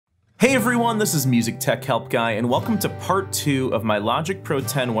Hey everyone, this is MusicTechHelpGuy, and welcome to part 2 of my Logic Pro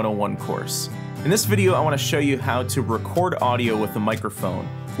 10 101 course. In this video, I want to show you how to record audio with a microphone.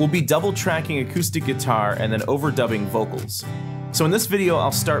 We'll be double tracking acoustic guitar and then overdubbing vocals. So in this video,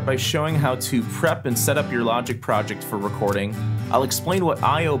 I'll start by showing how to prep and set up your Logic project for recording. I'll explain what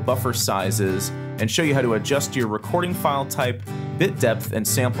I/O buffer size is and show you how to adjust your recording file type, bit depth, and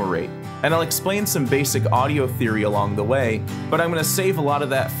sample rate. And I'll explain some basic audio theory along the way, but I'm going to save a lot of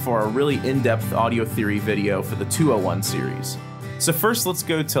that for a really in-depth audio theory video for the 201 series. So first, let's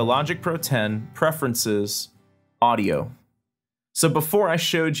go to Logic Pro 10, Preferences, Audio. So before I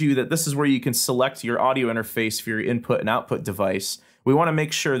showed you that this is where you can select your audio interface for your input and output device, we want to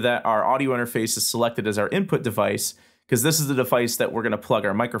make sure that our audio interface is selected as our input device, because this is the device that we're going to plug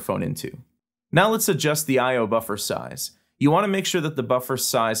our microphone into. Now let's adjust the I/O buffer size. You want to make sure that the buffer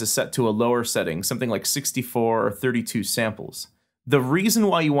size is set to a lower setting, something like 64 or 32 samples. The reason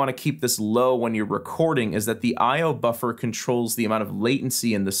why you want to keep this low when you're recording is that the I/O buffer controls the amount of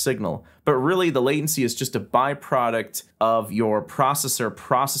latency in the signal, but really the latency is just a byproduct of your processor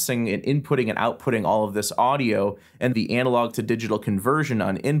processing and inputting and outputting all of this audio and the analog to digital conversion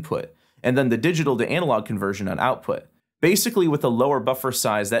on input, and then the digital to analog conversion on output. Basically, with a lower buffer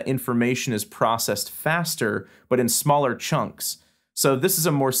size, that information is processed faster, but in smaller chunks. So this is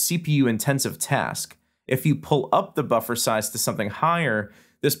a more CPU-intensive task. If you pull up the buffer size to something higher,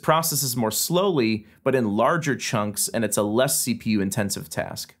 this processes more slowly, but in larger chunks, and it's a less CPU-intensive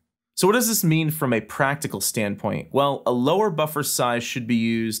task. So what does this mean from a practical standpoint? Well, a lower buffer size should be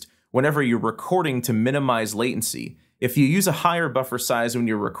used whenever you're recording to minimize latency. If you use a higher buffer size when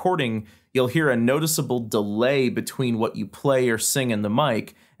you're recording, you'll hear a noticeable delay between what you play or sing in the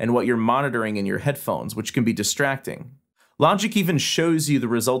mic and what you're monitoring in your headphones, which can be distracting. Logic even shows you the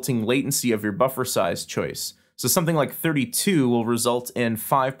resulting latency of your buffer size choice. So something like 32 will result in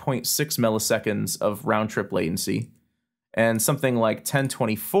 5.6 milliseconds of round-trip latency, and something like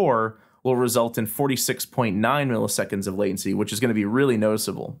 1024 will result in 46.9 milliseconds of latency latency, which is going to be really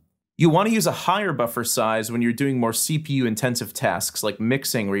noticeable. You want to use a higher buffer size when you're doing more CPU-intensive tasks like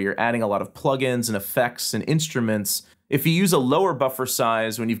mixing, where you're adding a lot of plugins and effects and instruments. If you use a lower buffer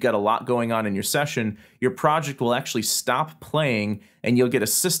size when you've got a lot going on in your session, your project will actually stop playing and you'll get a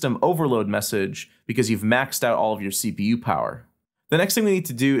system overload message because you've maxed out all of your CPU power. The next thing we need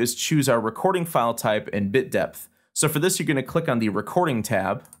to do is choose our recording file type and bit depth. So for this, you're going to click on the Recording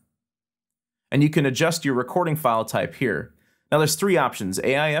tab, and you can adjust your recording file type here. Now there's 3 options: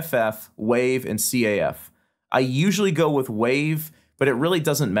 AIFF, WAV, and CAF. I usually go with WAV, but it really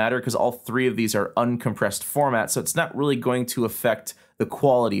doesn't matter because all 3 of these are uncompressed formats, so it's not really going to affect the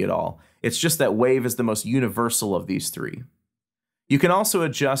quality at all. It's just that WAV is the most universal of these 3. You can also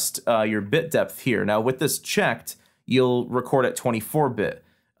adjust your bit depth here. Now with this checked, you'll record at 24-bit.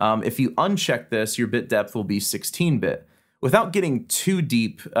 If you uncheck this, your bit depth will be 16-bit. Without getting too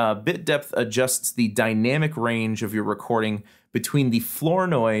deep, bit depth adjusts the dynamic range of your recording between the floor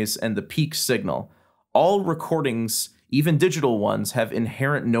noise and the peak signal. All recordings, even digital ones, have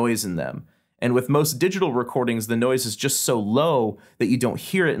inherent noise in them. And with most digital recordings, the noise is just so low that you don't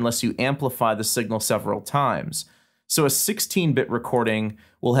hear it unless you amplify the signal several times. So a 16-bit recording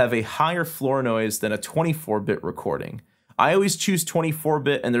will have a higher floor noise than a 24-bit recording. I always choose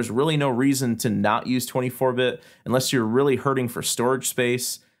 24-bit, and there's really no reason to not use 24-bit unless you're really hurting for storage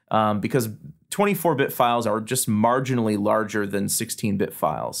space, because 24-bit files are just marginally larger than 16-bit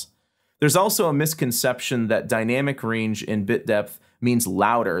files. There's also a misconception that dynamic range in bit depth means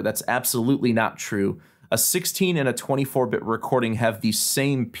louder. That's absolutely not true. A 16 and a 24-bit recording have the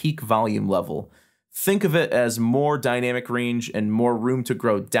same peak volume level. Think of it as more dynamic range and more room to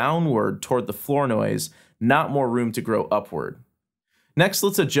grow downward toward the floor noise, not more room to grow upward. Next,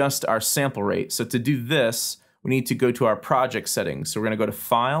 let's adjust our sample rate. So to do this, we need to go to our project settings. So we're going to go to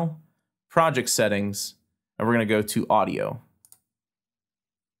File, Project Settings, and we're going to go to Audio.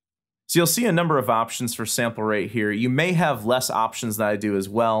 So you'll see a number of options for sample rate here. You may have less options than I do as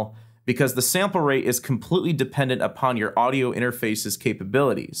well, because the sample rate is completely dependent upon your audio interface's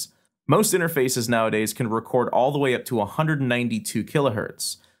capabilities. Most interfaces nowadays can record all the way up to 192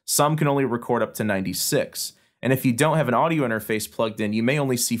 kilohertz. Some can only record up to 96. And if you don't have an audio interface plugged in, you may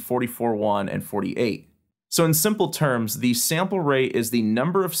only see 44.1 and 48. So in simple terms, the sample rate is the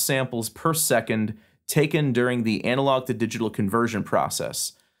number of samples per second taken during the analog to digital conversion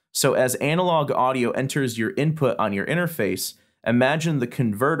process. So as analog audio enters your input on your interface, imagine the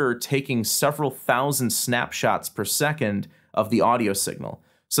converter taking several thousand snapshots per second of the audio signal.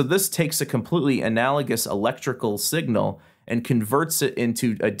 So this takes a completely analogous electrical signal and converts it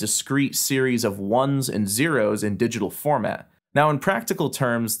into a discrete series of ones and zeros in digital format. Now, in practical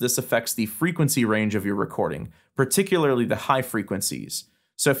terms, this affects the frequency range of your recording, particularly the high frequencies.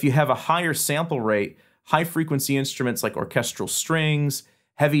 So if you have a higher sample rate, high frequency instruments like orchestral strings,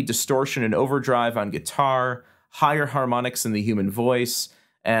 heavy distortion and overdrive on guitar, higher harmonics in the human voice,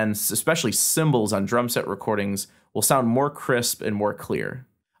 and especially cymbals on drum set recordings will sound more crisp and more clear.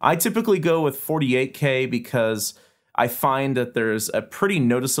 I typically go with 48K because I find that there's a pretty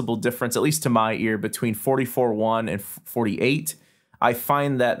noticeable difference, at least to my ear, between 44.1 and 48. I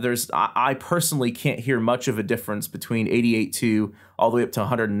find that I personally can't hear much of a difference between 88.2 all the way up to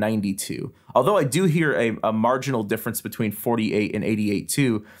 192. Although I do hear a marginal difference between 48 and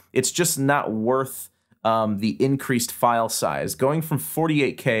 88.2, it's just not worth the increased file size. Going from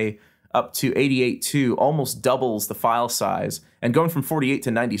 48K up to 88.2 almost doubles the file size, and going from 48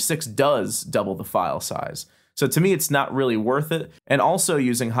 to 96 does double the file size. So to me, it's not really worth it, and also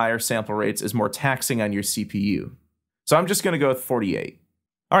using higher sample rates is more taxing on your CPU. So I'm just going to go with 48.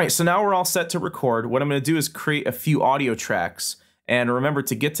 All right, so now we're all set to record. What I'm going to do is create a few audio tracks, and remember,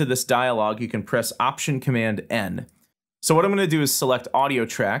 to get to this dialog, you can press Option-Command-N. So what I'm going to do is select audio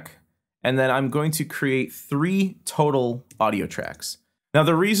track, and then I'm going to create 3 total audio tracks. Now,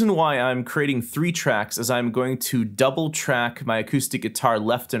 the reason why I'm creating 3 tracks is I'm going to double track my acoustic guitar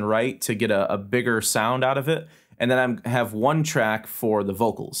left and right to get a bigger sound out of it, and then I have 1 track for the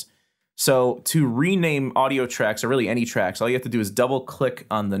vocals. So to rename audio tracks, or really any tracks, all you have to do is double click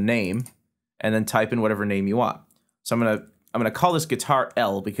on the name and then type in whatever name you want. So I'm gonna call this guitar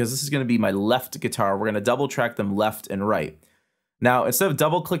L because this is gonna be my left guitar. We're gonna double track them left and right. Now, instead of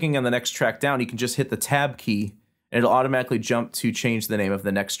double clicking on the next track down, you can just hit the tab key and it'll automatically jump to change the name of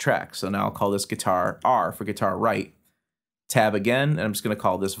the next track. So now I'll call this guitar R for guitar right. Tab again, and I'm just gonna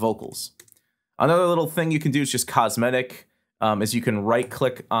call this vocals. Another little thing you can do is just cosmetic, is you can right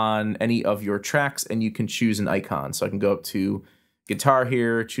click on any of your tracks and you can choose an icon. So I can go up to guitar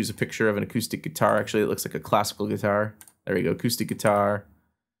here, choose a picture of an acoustic guitar. Actually, it looks like a classical guitar. There we go, acoustic guitar.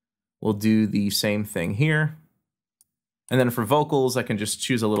 We'll do the same thing here. And then for vocals, I can just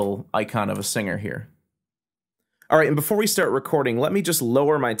choose a little icon of a singer here. All right, and before we start recording, let me just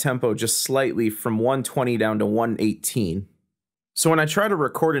lower my tempo just slightly from 120 down to 118. So when I try to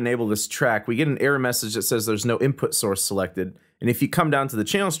record enable this track, we get an error message that says there's no input source selected. And if you come down to the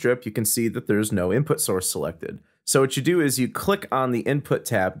channel strip, you can see that there's no input source selected. So what you do is you click on the input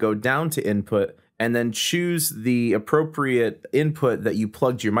tab, go down to input, and then choose the appropriate input that you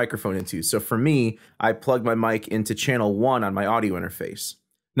plugged your microphone into. So for me, I plugged my mic into channel 1 on my audio interface.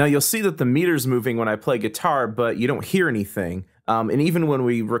 Now you'll see that the meter's moving when I play guitar, but you don't hear anything. And even when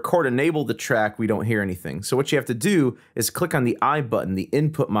we record enable the track, we don't hear anything. So what you have to do is click on the I button, the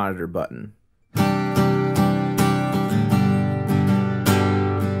input monitor button.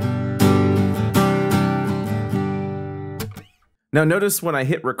 Now notice when I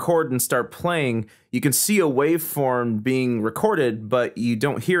hit record and start playing, you can see a waveform being recorded, but you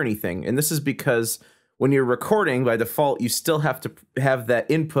don't hear anything. And this is because when you're recording, by default, you still have to have that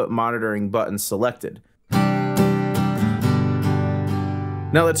input monitoring button selected.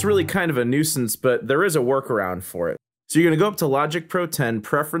 Now that's really kind of a nuisance, but there is a workaround for it. So you're gonna go up to Logic Pro 10,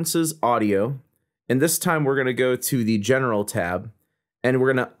 Preferences, Audio, and this time we're gonna go to the General tab, and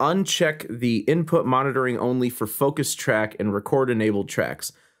we're gonna uncheck the input monitoring only for focus track and record enabled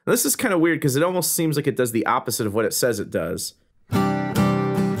tracks. Now, this is kind of weird because it almost seems like it does the opposite of what it says it does.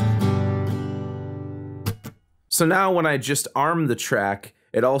 So now when I just arm the track,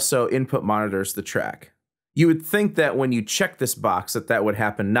 it also input monitors the track. You would think that when you check this box that would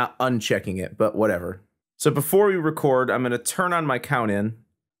happen, not unchecking it, but whatever. So before we record, I'm going to turn on my count in,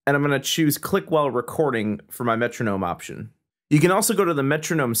 and I'm going to choose click while recording for my metronome option. You can also go to the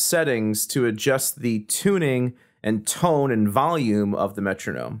metronome settings to adjust the tuning and tone and volume of the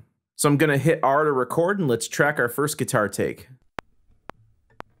metronome. So I'm going to hit R to record, and let's track our first guitar take.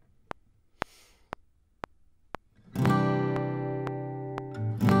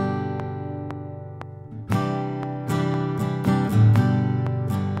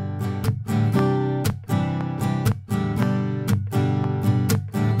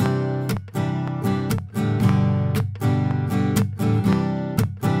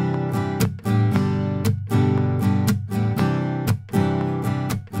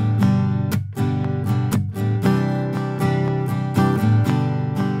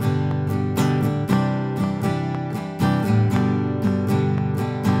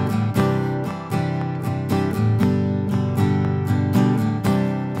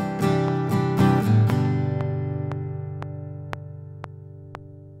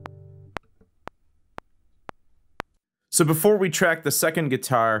 So before we track the second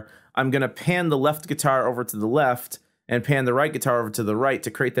guitar, I'm going to pan the left guitar over to the left and pan the right guitar over to the right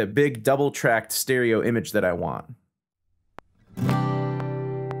to create that big double-tracked stereo image that I want.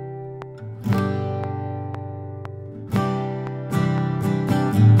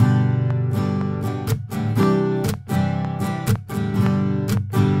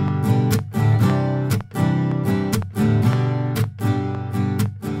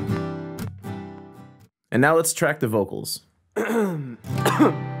 And now let's track the vocals. Alright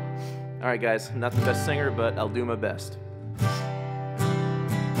guys, I'm not the best singer, but I'll do my best.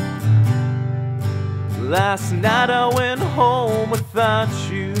 Last night I went home without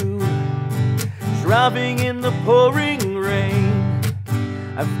you, driving in the pouring rain.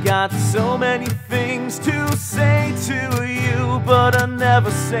 I've got so many things to say to you, but I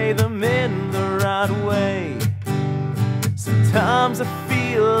never say them in the right way. Sometimes I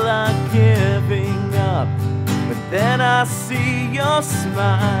feel like giving up, but then I see your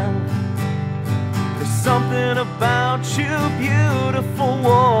smile. There's something about you, beautiful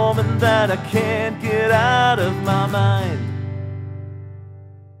woman, that I can't get out of my mind.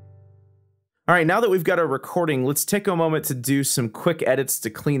 Alright, now that we've got our recording, let's take a moment to do some quick edits to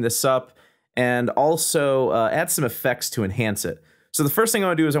clean this up, and also add some effects to enhance it. So the first thing I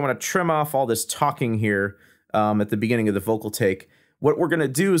want to do is I want to trim off all this talking here at the beginning of the vocal take. What we're going to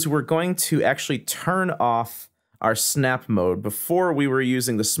do is we're going to actually turn off our snap mode. Before, we were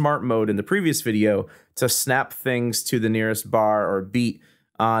using the smart mode in the previous video to snap things to the nearest bar or beat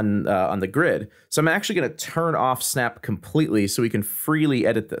on the grid. So I'm actually going to turn off snap completely so we can freely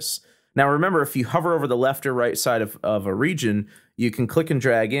edit this. Now remember, if you hover over the left or right side of a region, you can click and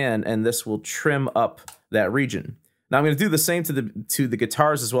drag in, and this will trim up that region. Now I'm going to do the same to the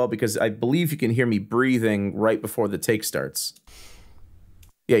guitars as well, because I believe you can hear me breathing right before the take starts.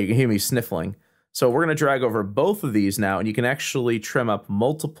 Yeah, you can hear me sniffling. So we're going to drag over both of these now, and you can actually trim up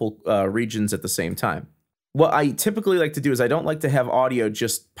multiple regions at the same time. What I typically like to do is I don't like to have audio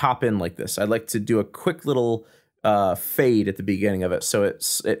just pop in like this. I like to do a quick little fade at the beginning of it, so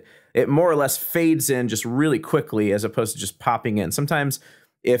it more or less fades in just really quickly as opposed to just popping in. Sometimes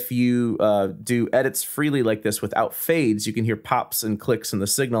if you do edits freely like this without fades, you can hear pops and clicks in the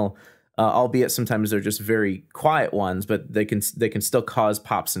signal, albeit sometimes they're just very quiet ones, but they can still cause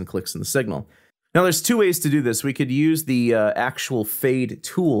pops and clicks in the signal. Now there's two ways to do this. We could use the actual fade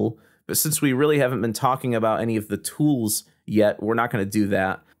tool, but since we really haven't been talking about any of the tools yet, we're not going to do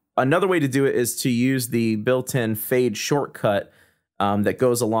that. Another way to do it is to use the built-in fade shortcut that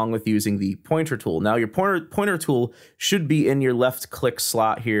goes along with using the pointer tool. Now your pointer tool should be in your left click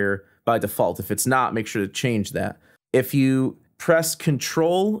slot here by default. If it's not, make sure to change that. If you press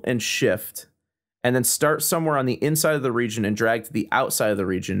Control and Shift and then start somewhere on the inside of the region and drag to the outside of the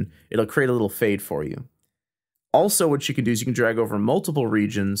region, it'll create a little fade for you. Also, what you can do is you can drag over multiple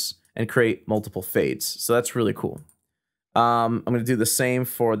regions and create multiple fades. So that's really cool. I'm going to do the same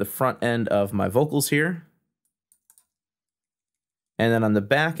for the front end of my vocals here. And then on the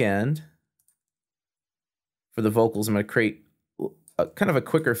back end, for the vocals, I'm going to create kind of a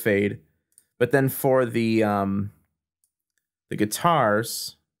quicker fade. But then for the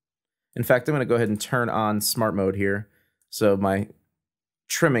guitars, in fact, I'm going to go ahead and turn on smart mode here. So my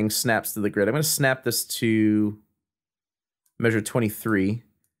trimming snaps to the grid. I'm going to snap this to measure 23. And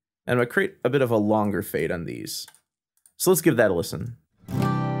I'm going to create a bit of a longer fade on these. So let's give that a listen.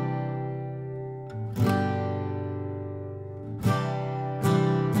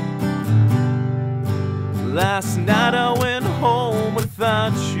 Last night I went home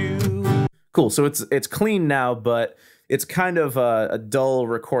without you. Cool, so it's clean now, but it's kind of a dull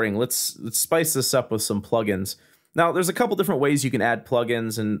recording. Let's spice this up with some plugins. Now, there's a couple different ways you can add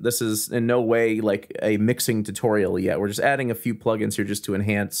plugins, and this is in no way like a mixing tutorial yet. We're just adding a few plugins here just to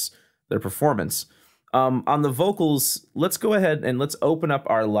enhance their performance. On the vocals, let's go ahead and let's open up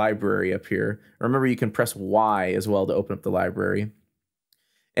our library up here. Remember, you can press Y as well to open up the library.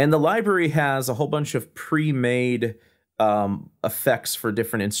 And the library has a whole bunch of pre-made effects for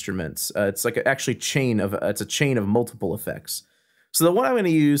different instruments. It's like actually it's a chain of multiple effects. So the one I'm going to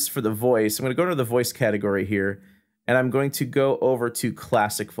use for the voice, I'm going to go to the voice category here, and I'm going to go over to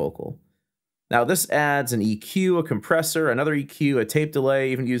classic vocal. Now this adds an EQ, a compressor, another EQ, a tape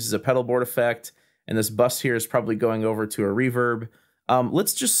delay, even uses a pedal board effect, and this bus here is probably going over to a reverb.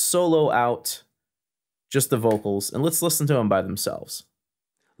 Let's just solo out just the vocals, and let's listen to them by themselves.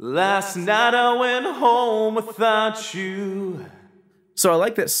 Last night I went home without you. So I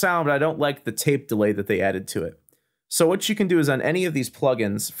like that sound, but I don't like the tape delay that they added to it. So what you can do is on any of these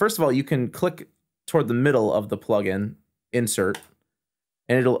plugins, first of all, you can click toward the middle of the plugin, insert,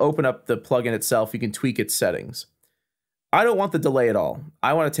 and it'll open up the plugin itself. You can tweak its settings. I don't want the delay at all.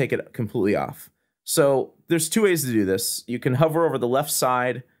 I want to take it completely off. So there's two ways to do this. You can hover over the left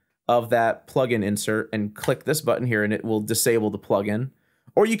side of that plugin insert and click this button here and it will disable the plugin.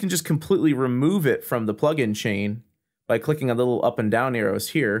 Or you can just completely remove it from the plugin chain by clicking on the little up and down arrows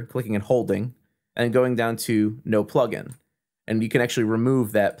here, clicking and holding, and going down to no plugin. And you can actually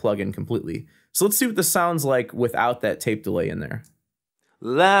remove that plugin completely. So let's see what this sounds like without that tape delay in there.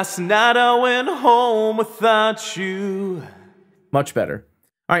 Last night I went home without you. Much better.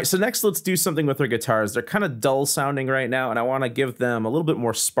 All right, so next let's do something with our guitars. They're kind of dull sounding right now, and I want to give them a little bit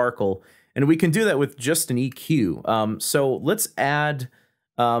more sparkle. And we can do that with just an EQ. So let's add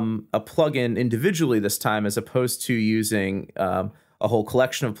a plugin individually this time as opposed to using a whole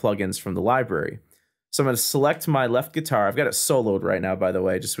collection of plugins from the library. So I'm going to select my left guitar. I've got it soloed right now, by the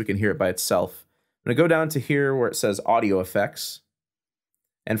way, just so we can hear it by itself. I'm going to go down to here where it says Audio Effects.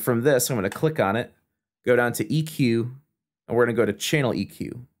 And from this, I'm going to click on it, go down to EQ, and we're going to go to Channel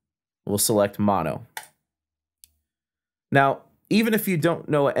EQ. We'll select Mono. Now, even if you don't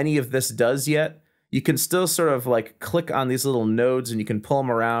know what any of this does yet, you can still sort of like click on these little nodes and you can pull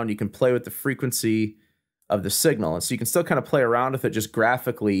them around. You can play with the frequency of the signal. And so you can still kind of play around with it just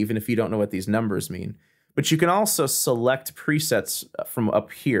graphically, even if you don't know what these numbers mean. But you can also select presets from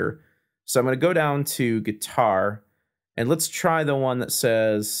up here. So I'm going to go down to guitar and let's try the one that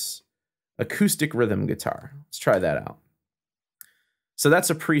says acoustic rhythm guitar. Let's try that out. So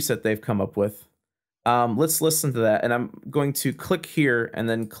that's a preset they've come up with. Let's listen to that. And I'm going to click here and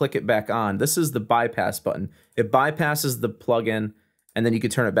then click it back on. This is the bypass button. It bypasses the plugin and then you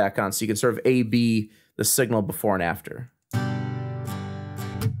can turn it back on. So you can sort of A/B the signal before and after.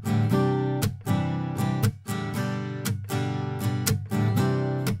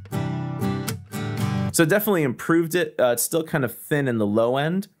 So definitely improved it. It's still kind of thin in the low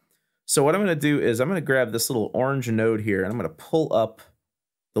end. So what I'm going to do is I'm going to grab this little orange node here and I'm going to pull up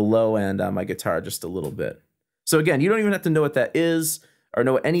the low end on my guitar just a little bit. So again, you don't even have to know what that is or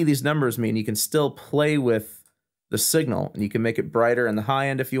know what any of these numbers mean. You can still play with the signal and you can make it brighter in the high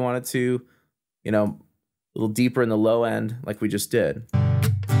end if you wanted to, you know, a little deeper in the low end like we just did.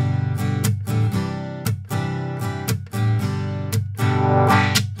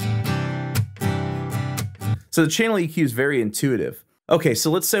 So the channel EQ is very intuitive. Okay,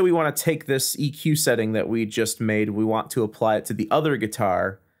 so let's say we want to take this EQ setting that we just made, we want to apply it to the other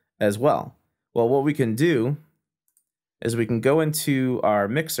guitar as well. Well, what we can do is we can go into our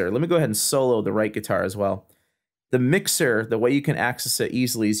mixer. Let me go ahead and solo the right guitar as well. The mixer, the way you can access it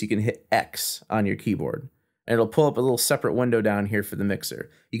easily is you can hit X on your keyboard. And it'll pull up a little separate window down here for the mixer.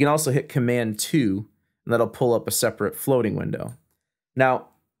 You can also hit Command 2, and that'll pull up a separate floating window. Now,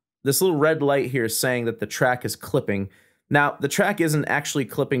 this little red light here is saying that the track is clipping. Now, the track isn't actually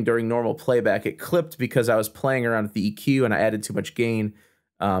clipping during normal playback. It clipped because I was playing around with the EQ and I added too much gain,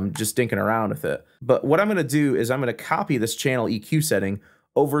 just dinking around with it. But what I'm going to do is I'm going to copy this channel EQ setting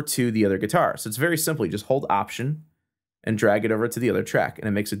over to the other guitar. So it's very simple. You just hold Option and drag it over to the other track, and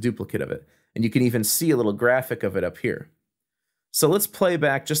it makes a duplicate of it. And you can even see a little graphic of it up here. So let's play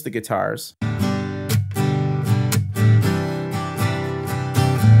back just the guitars.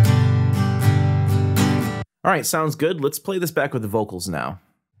 All right, sounds good. Let's play this back with the vocals now.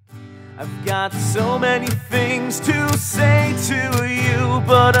 I've got so many things to say to you,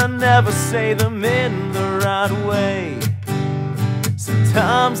 but I never say them in the right way.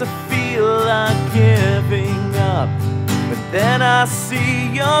 Sometimes I feel like giving up, but then I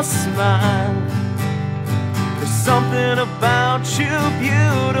see your smile. There's something about you,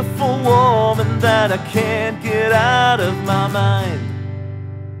 beautiful woman, that I can't get out of my mind.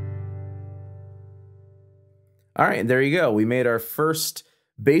 All right, there you go. We made our first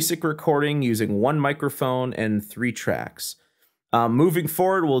basic recording using one microphone and 3 tracks. Moving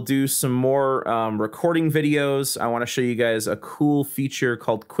forward, we'll do some more recording videos. I want to show you guys a cool feature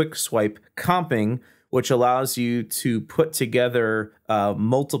called Quick Swipe Comping, which allows you to put together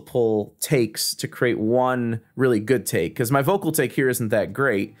multiple takes to create one really good take. Because my vocal take here isn't that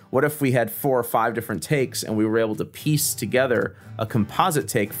great. What if we had 4 or 5 different takes and we were able to piece together a composite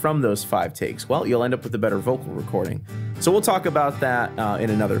take from those 5 takes? Well, you'll end up with a better vocal recording. So we'll talk about that in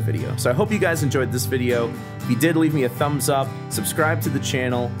another video. So I hope you guys enjoyed this video. If you did, leave me a thumbs up, subscribe to the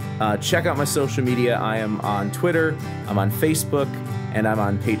channel, check out my social media. I am on Twitter, I'm on Facebook, and I'm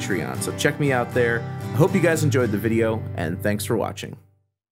on Patreon. So check me out there. I hope you guys enjoyed the video, and thanks for watching.